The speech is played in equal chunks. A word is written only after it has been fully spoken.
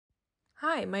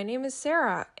Hi, my name is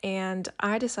Sarah, and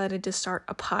I decided to start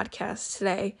a podcast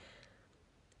today.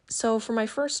 So, for my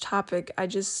first topic, I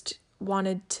just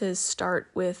wanted to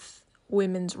start with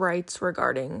women's rights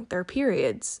regarding their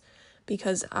periods,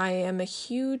 because I am a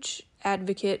huge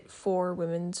advocate for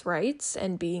women's rights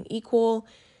and being equal,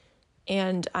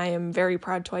 and I am very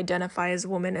proud to identify as a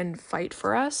woman and fight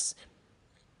for us.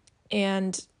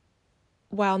 And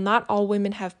while not all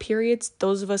women have periods,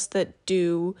 those of us that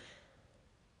do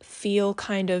feel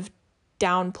kind of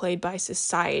downplayed by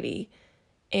society.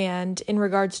 And in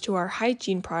regards to our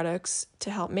hygiene products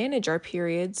to help manage our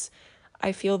periods,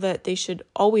 I feel that they should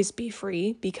always be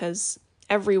free because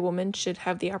every woman should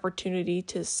have the opportunity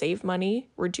to save money,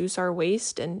 reduce our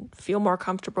waste, and feel more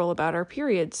comfortable about our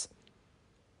periods.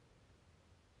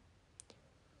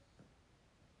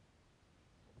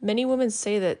 Many women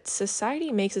say that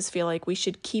society makes us feel like we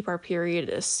should keep our period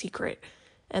a secret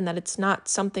and that it's not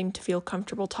something to feel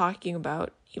comfortable talking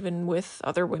about, even with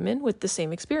other women with the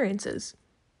same experiences.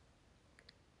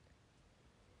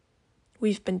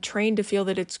 We've been trained to feel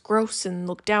that it's gross and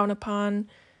looked down upon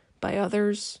by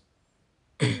others.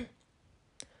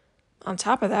 On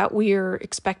top of that, we are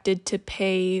expected to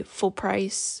pay full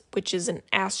price, which is an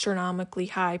astronomically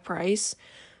high price,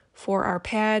 for our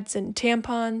pads and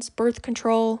tampons, birth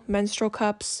control, menstrual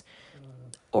cups,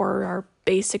 or our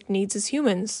basic needs as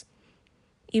humans.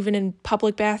 Even in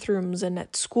public bathrooms and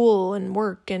at school and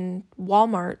work and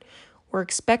Walmart, we're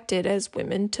expected as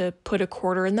women to put a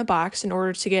quarter in the box in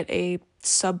order to get a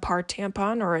subpar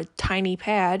tampon or a tiny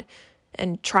pad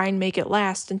and try and make it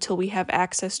last until we have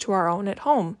access to our own at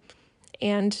home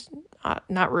and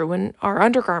not ruin our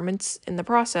undergarments in the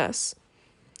process.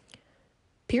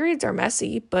 Periods are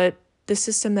messy, but the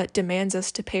system that demands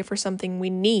us to pay for something we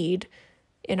need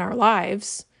in our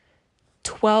lives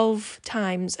 12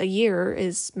 times a year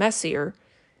is messier.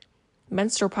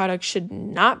 Menstrual products should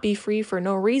not be free for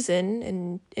no reason,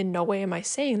 and in no way am I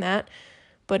saying that,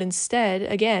 but instead,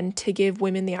 again, to give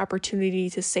women the opportunity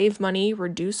to save money,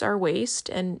 reduce our waste,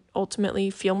 and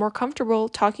ultimately feel more comfortable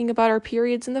talking about our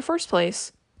periods in the first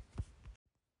place.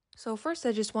 So first,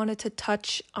 I just wanted to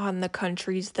touch on the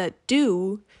countries that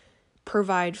do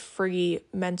provide free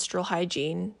menstrual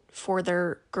hygiene for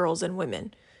their girls and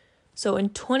women. So in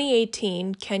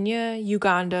 2018, Kenya,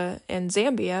 Uganda, and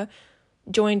Zambia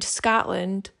joined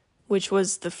Scotland, which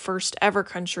was the first ever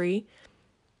country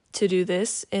to do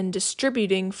this, in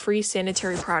distributing free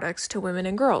sanitary products to women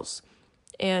and girls.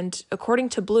 And according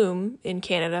to Bloom in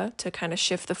Canada, to kind of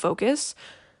shift the focus,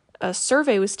 a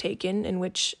survey was taken in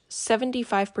which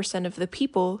 75% of the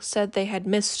people said they had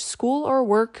missed school or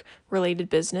work-related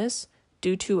business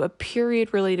due to a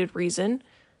period-related reason,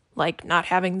 like not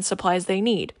having the supplies they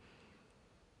need.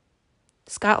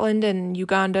 Scotland and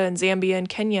Uganda and Zambia and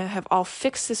Kenya have all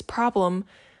fixed this problem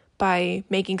by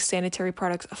making sanitary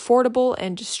products affordable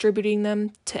and distributing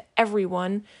them to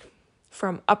everyone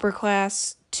from upper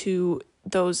class to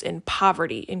those in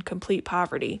poverty, in complete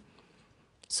poverty.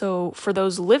 So for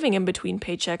those living in between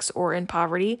paychecks or in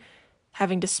poverty,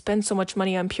 having to spend so much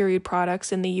money on period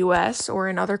products in the US or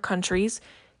in other countries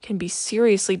can be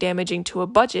seriously damaging to a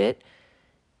budget,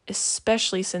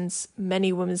 especially since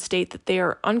many women state that they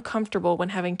are uncomfortable when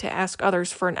having to ask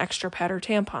others for an extra pad or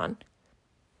tampon.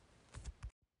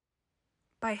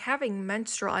 By having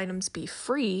menstrual items be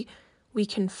free, we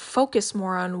can focus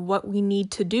more on what we need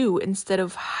to do instead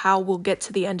of how we'll get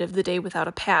to the end of the day without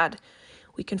a pad.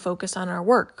 We can focus on our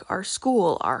work, our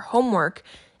school, our homework,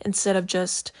 instead of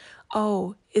just,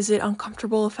 oh, is it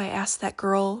uncomfortable if I ask that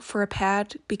girl for a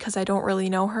pad because I don't really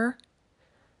know her?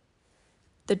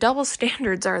 The double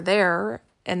standards are there,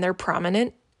 and they're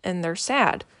prominent, and they're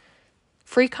sad.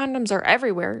 Free condoms are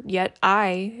everywhere, yet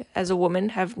I, as a woman,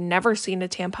 have never seen a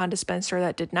tampon dispenser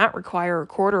that did not require a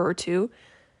quarter or two.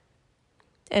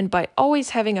 And by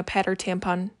always having a pad or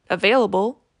tampon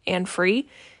available and free,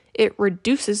 it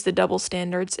reduces the double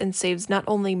standards and saves not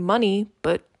only money,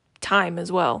 but time as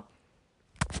well.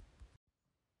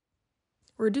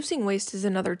 Reducing waste is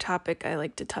another topic I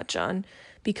like to touch on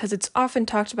because it's often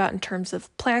talked about in terms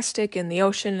of plastic in the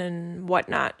ocean and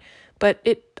whatnot, but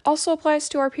it also applies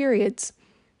to our periods.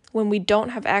 When we don't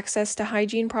have access to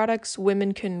hygiene products,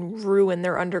 women can ruin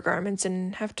their undergarments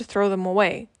and have to throw them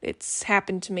away. It's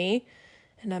happened to me,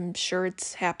 and I'm sure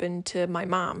it's happened to my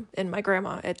mom and my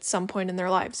grandma at some point in their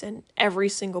lives, and every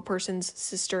single person's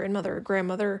sister and mother or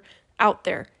grandmother out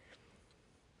there.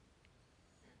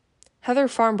 Heather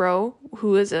Farnborough,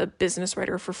 who is a business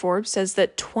writer for Forbes, says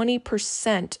that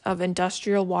 20% of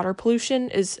industrial water pollution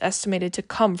is estimated to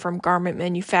come from garment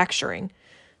manufacturing.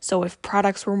 So if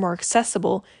products were more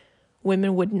accessible,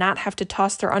 Women would not have to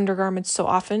toss their undergarments so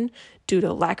often due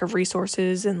to lack of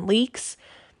resources and leaks,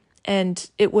 and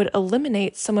it would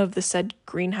eliminate some of the said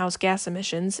greenhouse gas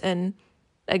emissions, and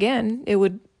again, it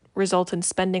would result in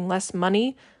spending less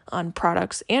money on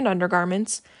products and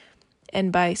undergarments,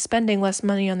 and by spending less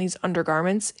money on these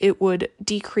undergarments, it would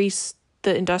decrease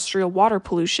the industrial water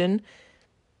pollution.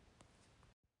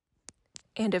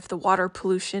 And if the water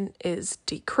pollution is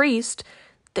decreased,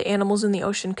 the animals in the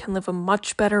ocean can live a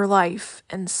much better life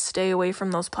and stay away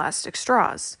from those plastic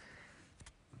straws.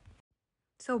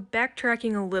 So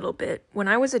backtracking a little bit, when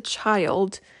I was a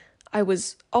child, I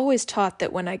was always taught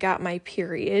that when I got my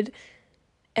period,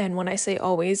 and when I say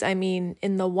always, I mean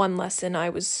in the one lesson I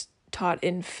was taught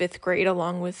in 5th grade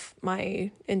along with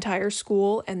my entire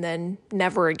school, and then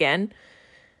never again,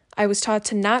 I was taught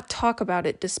to not talk about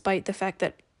it despite the fact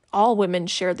that all women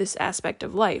share this aspect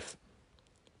of life.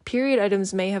 Period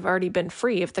items may have already been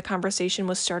free if the conversation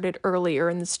was started earlier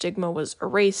and the stigma was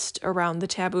erased around the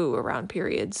taboo around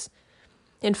periods.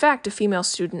 In fact, a female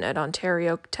student at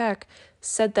Ontario Tech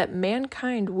said that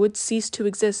mankind would cease to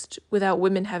exist without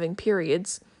women having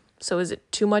periods. So is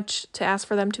it too much to ask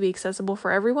for them to be accessible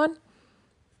for everyone?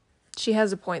 She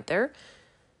has a point there.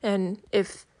 And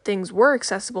if things were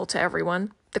accessible to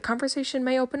everyone, the conversation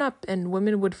may open up and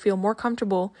women would feel more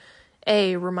comfortable,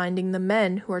 A, reminding the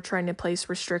men who are trying to place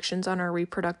restrictions on our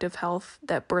reproductive health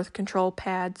that birth control,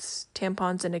 pads,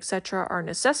 tampons, and etc. are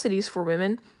necessities for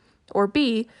women, or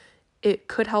B, it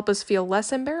could help us feel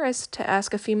less embarrassed to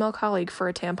ask a female colleague for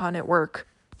a tampon at work.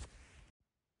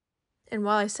 And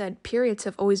while I said periods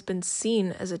have always been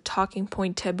seen as a talking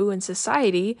point taboo in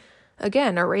society,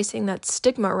 again, erasing that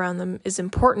stigma around them is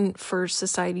important for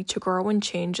society to grow and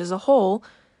change as a whole.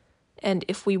 And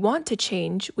if we want to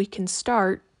change, we can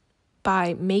start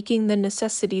by making the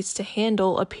necessities to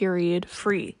handle a period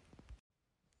free.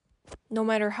 No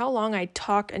matter how long I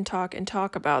talk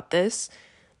about this,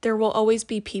 there will always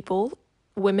be people,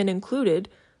 women included,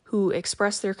 who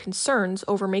express their concerns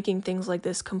over making things like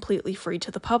this completely free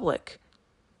to the public.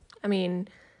 I mean,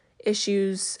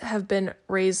 issues have been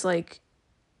raised like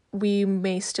we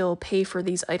may still pay for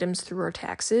these items through our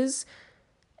taxes,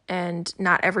 and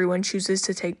not everyone chooses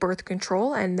to take birth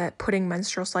control, and that putting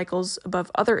menstrual cycles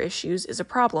above other issues is a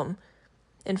problem.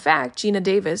 In fact, Gina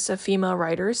Davis, a female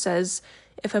writer, says,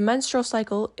 if a menstrual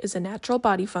cycle is a natural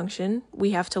body function,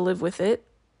 we have to live with it.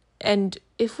 And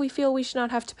if we feel we should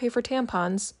not have to pay for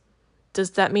tampons,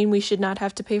 does that mean we should not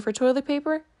have to pay for toilet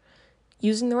paper?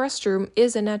 Using the restroom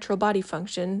is a natural body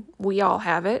function. We all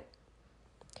have it.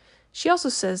 She also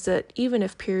says that even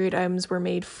if period items were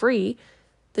made free,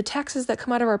 the taxes that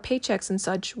come out of our paychecks and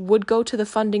such would go to the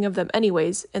funding of them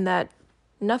anyways, and that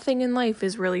nothing in life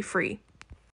is really free.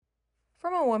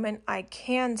 From a woman, I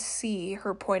can see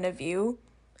her point of view.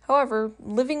 However,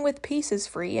 living with peace is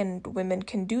free, and women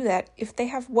can do that if they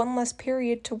have one less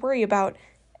period to worry about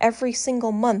every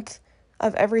single month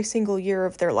of every single year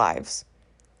of their lives.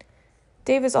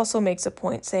 Davis also makes a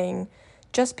point saying,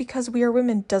 just because we are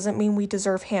women doesn't mean we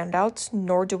deserve handouts,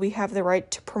 nor do we have the right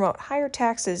to promote higher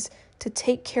taxes to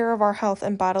take care of our health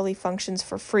and bodily functions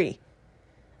for free.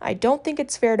 I don't think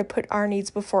it's fair to put our needs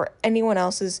before anyone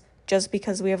else's just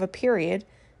because we have a period.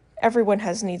 Everyone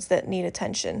has needs that need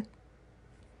attention.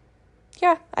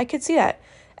 Yeah, I could see that.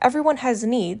 Everyone has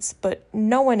needs, but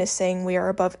no one is saying we are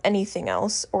above anything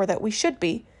else or that we should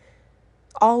be.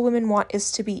 All women want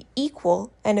is to be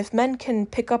equal, and if men can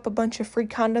pick up a bunch of free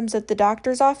condoms at the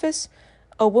doctor's office,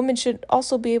 a woman should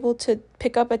also be able to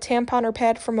pick up a tampon or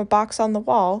pad from a box on the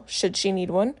wall, should she need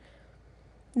one.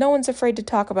 No one's afraid to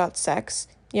talk about sex,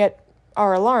 yet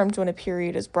are alarmed when a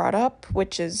period is brought up,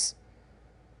 which is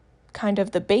kind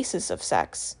of the basis of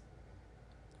sex.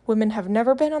 Women have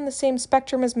never been on the same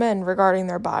spectrum as men regarding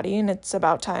their body, and it's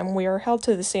about time we are held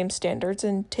to the same standards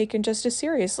and taken just as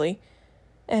seriously.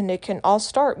 And it can all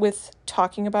start with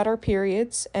talking about our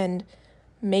periods and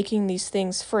making these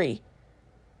things free.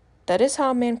 That is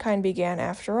how mankind began,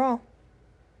 after all.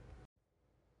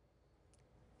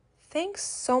 Thanks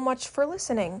so much for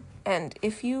listening, and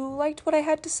if you liked what I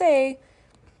had to say,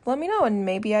 let me know, and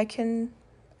maybe I can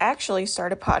actually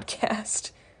start a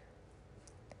podcast.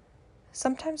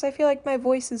 Sometimes I feel like my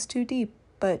voice is too deep,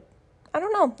 but I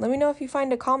don't know. Let me know if you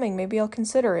find it calming. Maybe I'll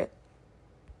consider it.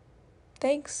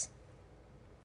 Thanks.